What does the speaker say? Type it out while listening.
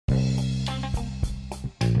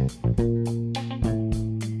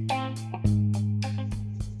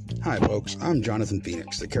Hi folks, I'm Jonathan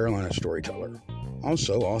Phoenix, the Carolina Storyteller,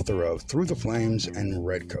 also author of Through the Flames and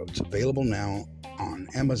Redcoats, available now on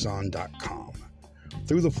Amazon.com.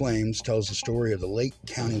 Through the Flames tells the story of the Lake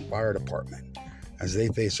County Fire Department as they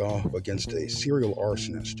face off against a serial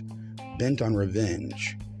arsonist bent on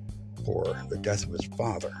revenge for the death of his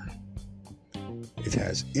father. It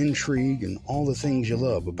has intrigue and all the things you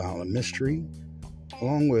love about a mystery,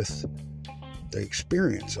 along with the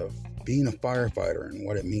experience of being a firefighter and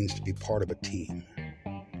what it means to be part of a team.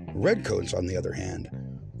 Redcoats, on the other hand,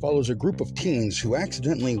 follows a group of teens who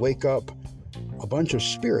accidentally wake up a bunch of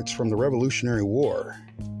spirits from the Revolutionary War,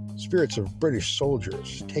 spirits of British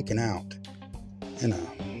soldiers taken out in a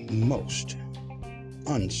most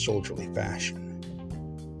unsoldierly fashion.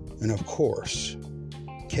 And of course,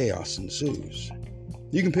 chaos ensues.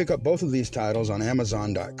 You can pick up both of these titles on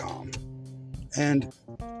Amazon.com. And,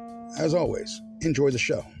 as always, enjoy the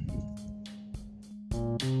show.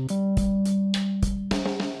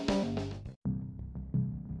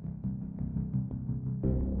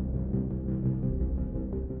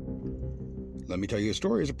 Let Me Tell You a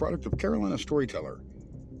Story is a product of Carolina Storyteller,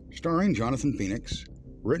 starring Jonathan Phoenix,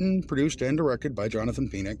 written, produced, and directed by Jonathan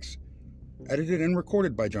Phoenix, edited and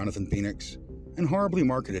recorded by Jonathan Phoenix, and horribly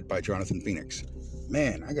marketed by Jonathan Phoenix.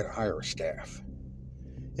 Man, I gotta hire a staff.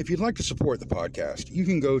 If you'd like to support the podcast, you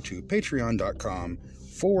can go to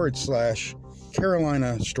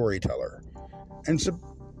patreon.com/Carolina Storyteller and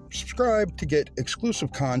subscribe to get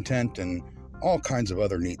exclusive content and all kinds of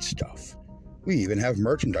other neat stuff. We even have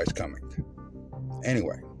merchandise coming.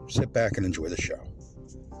 Anyway, sit back and enjoy the show.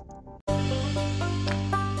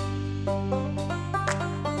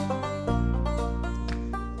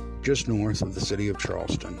 Just north of the city of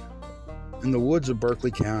Charleston, in the woods of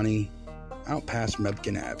Berkeley County, out past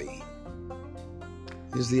Mebkin Abbey,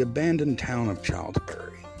 is the abandoned town of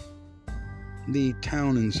Childsbury, the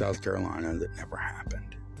town in South Carolina that never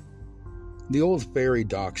happened. The old ferry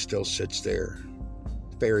dock still sits there,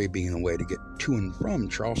 ferry being a way to get to and from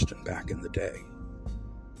Charleston back in the day.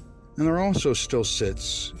 And there also still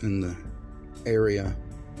sits in the area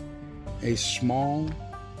a small,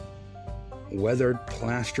 weathered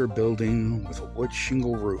plaster building with a wood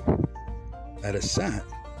shingle roof that has sat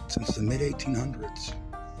since the mid-1800s.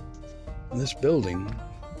 This building,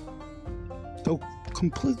 though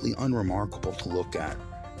completely unremarkable to look at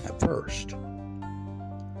first,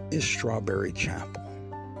 is Strawberry Chapel.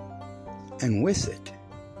 And with it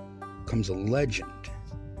comes a legend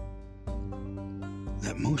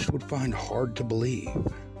that most would find hard to believe.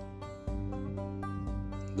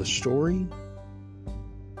 The story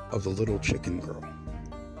of the little chicken girl.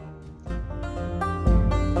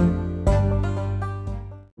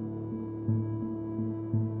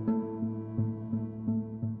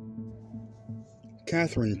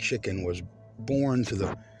 Catherine Chicken was born to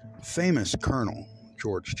the famous Colonel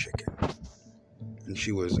George Chicken, and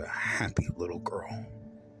she was a happy little girl.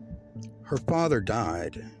 Her father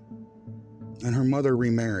died, and her mother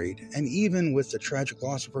remarried, and even with the tragic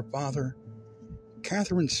loss of her father,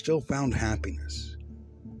 Catherine still found happiness.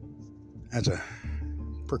 As a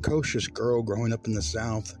precocious girl growing up in the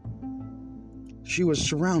South, she was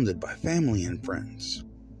surrounded by family and friends.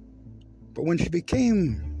 But when she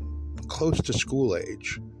became close to school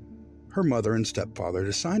age, her mother and stepfather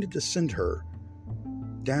decided to send her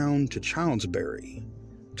down to Childsbury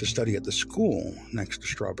to study at the school next to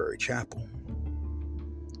Strawberry Chapel.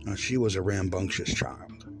 Now, she was a rambunctious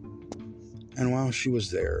child, and while she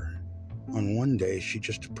was there, on one day she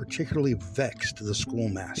just particularly vexed the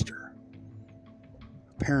schoolmaster.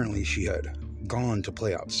 Apparently she had gone to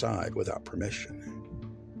play outside without permission.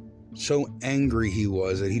 So angry he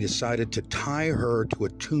was that he decided to tie her to a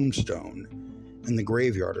tombstone in the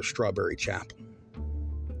graveyard of Strawberry Chapel.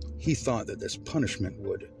 He thought that this punishment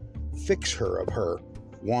would fix her of her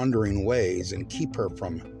wandering ways and keep her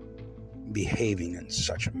from behaving in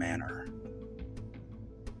such a manner.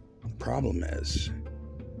 The problem is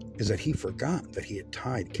that he forgot that he had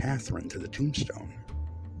tied Catherine to the tombstone,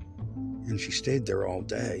 and she stayed there all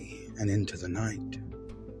day and into the night,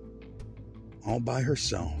 all by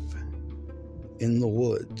herself, in the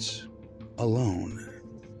woods, alone.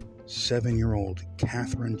 7-year-old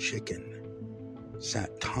Catherine Chicken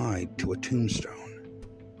sat tied to a tombstone.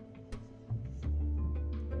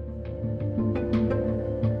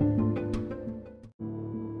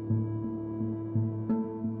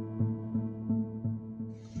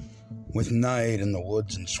 With night in the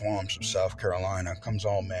woods and swamps of South Carolina comes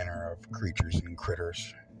all manner of creatures and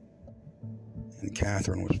critters, and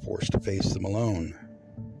Catherine was forced to face them alone,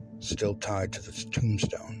 still tied to the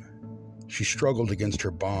tombstone. She struggled against her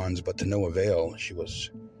bonds, but to no avail. She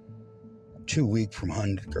was too weak from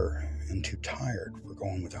hunger and too tired for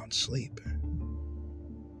going without sleep.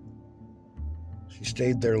 She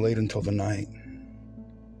stayed there late until the night,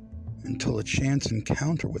 until a chance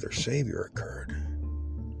encounter with her savior occurred.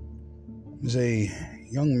 It was a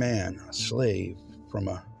young man, a slave from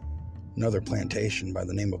another plantation by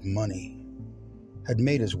the name of Money, had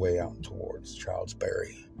made his way out towards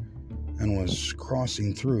Childsbury and was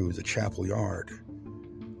crossing through the chapel yard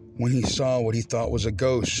when he saw what he thought was a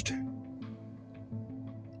ghost.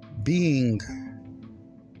 Being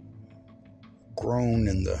grown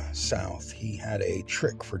in the South, he had a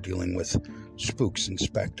trick for dealing with spooks and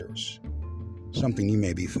specters, something you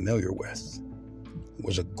may be familiar with. It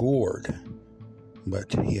was a gourd,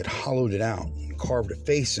 but he had hollowed it out and carved a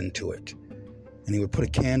face into it, and he would put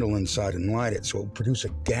a candle inside and light it so it would produce a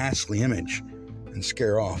ghastly image and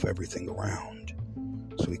scare off everything around.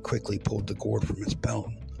 So he quickly pulled the gourd from his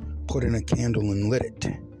belt, put in a candle and lit it,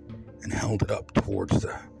 and held it up towards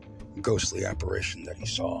the ghostly apparition that he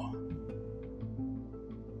saw.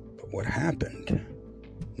 But what happened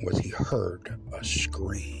was he heard a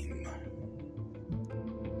scream.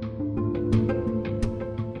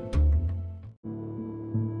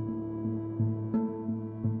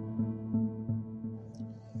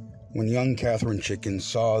 When young Catherine Chicken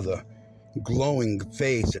saw the glowing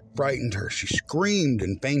face, it frightened her. She screamed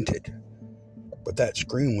and fainted. But that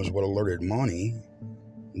scream was what alerted Monty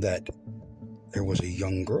that there was a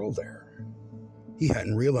young girl there. He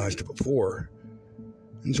hadn't realized it before,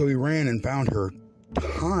 and so he ran and found her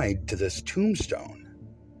tied to this tombstone,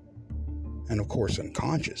 and of course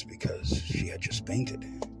unconscious because she had just fainted.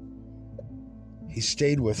 He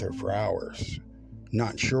stayed with her for hours,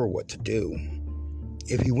 not sure what to do.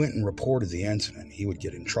 If he went and reported the incident, he would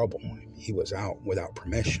get in trouble. He was out without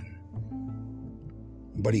permission.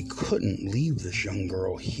 But he couldn't leave this young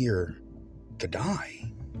girl here to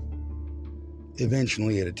die.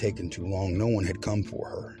 Eventually, it had taken too long. No one had come for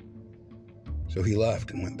her. So he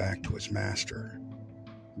left and went back to his master,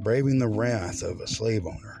 braving the wrath of a slave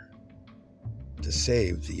owner to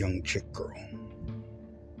save the young chick girl.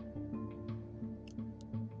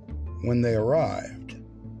 When they arrived,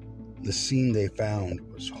 the scene they found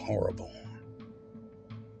was horrible.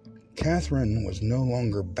 Catherine was no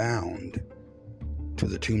longer bound to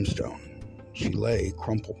the tombstone. She lay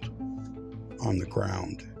crumpled on the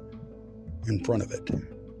ground in front of it.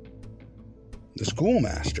 The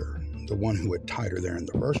schoolmaster, the one who had tied her there in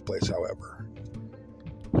the first place, however,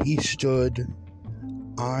 he stood,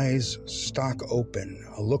 eyes stock open,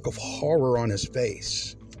 a look of horror on his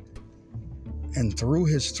face, and through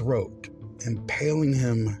his throat, impaling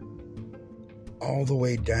him all the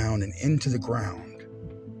way down and into the ground,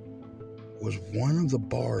 was one of the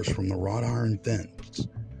bars from the wrought iron fence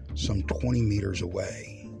some 20 meters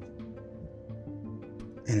away.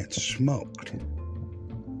 And it smoked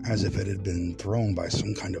as if it had been thrown by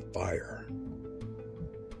some kind of fire.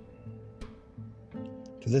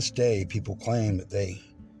 To this day, people claim that they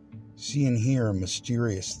see and hear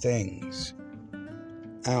mysterious things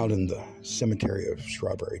out in the cemetery of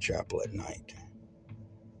Strawberry Chapel at night.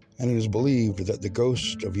 And it is believed that the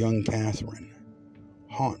ghost of young Catherine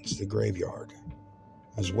haunts the graveyard,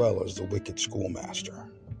 as well as the wicked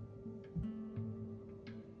schoolmaster.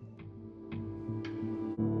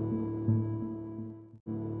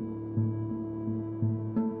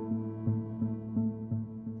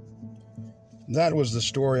 That was the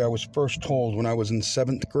story I was first told when I was in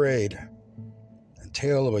 7th grade. A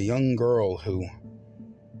tale of a young girl who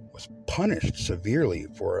was punished severely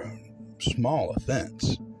for a small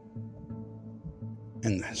offense,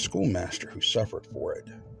 and the schoolmaster who suffered for it.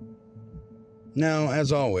 Now,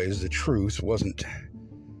 as always, the truth wasn't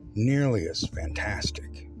nearly as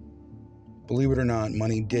fantastic. Believe it or not,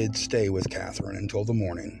 Money did stay with Catherine until the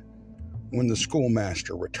morning when the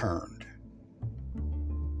schoolmaster returned,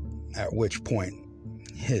 at which point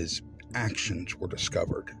his actions were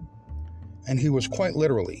discovered, and he was quite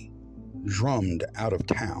literally drummed out of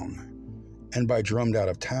town. And by drummed out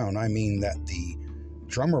of town, I mean that the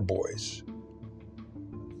drummer boys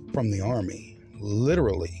from the army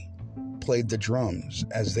literally played the drums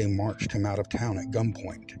as they marched him out of town at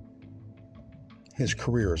gunpoint. His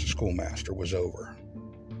career as a schoolmaster was over.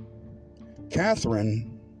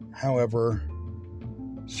 Catherine, however,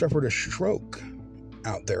 suffered a stroke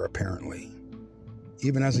out there apparently,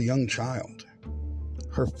 even as a young child.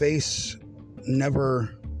 Her face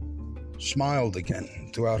never smiled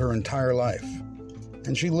again throughout her entire life,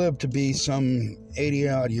 and she lived to be some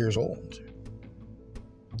 80-odd years old.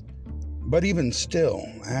 But even still,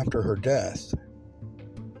 after her death,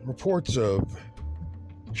 reports of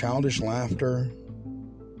childish laughter,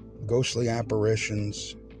 ghostly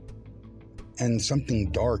apparitions, and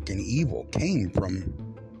something dark and evil came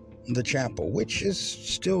from the chapel, which is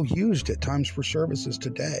still used at times for services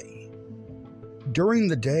today. During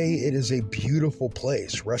the day, it is a beautiful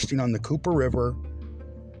place, resting on the Cooper River,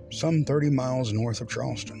 some 30 miles north of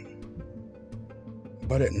Charleston.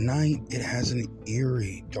 But at night, it has an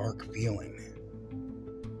eerie, dark feeling,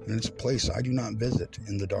 and it's a place I do not visit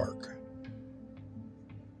in the dark.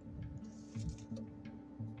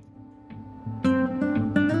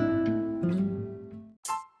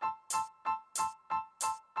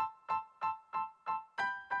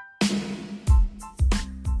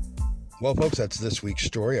 Well, folks, that's this week's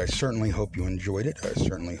story. I certainly hope you enjoyed it. I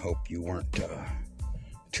certainly hope you weren't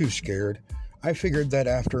too scared. I figured that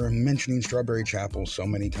after mentioning Strawberry Chapel so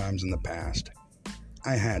many times in the past,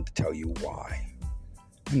 I had to tell you why.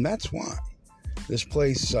 And that's why. This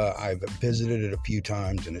place, I've visited it a few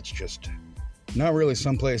times, and it's just not really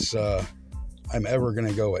someplace I'm ever going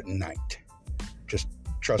to go at night. Just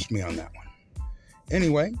trust me on that one.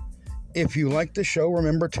 Anyway, if you like the show,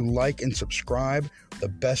 remember to like and subscribe. The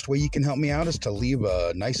best way you can help me out is to leave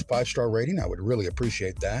a nice 5-star rating. I would really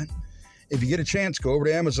appreciate that. If you get a chance, go over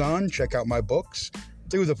to Amazon, check out my books,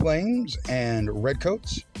 Through the Flames and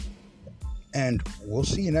Redcoats, and we'll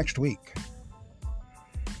see you next week.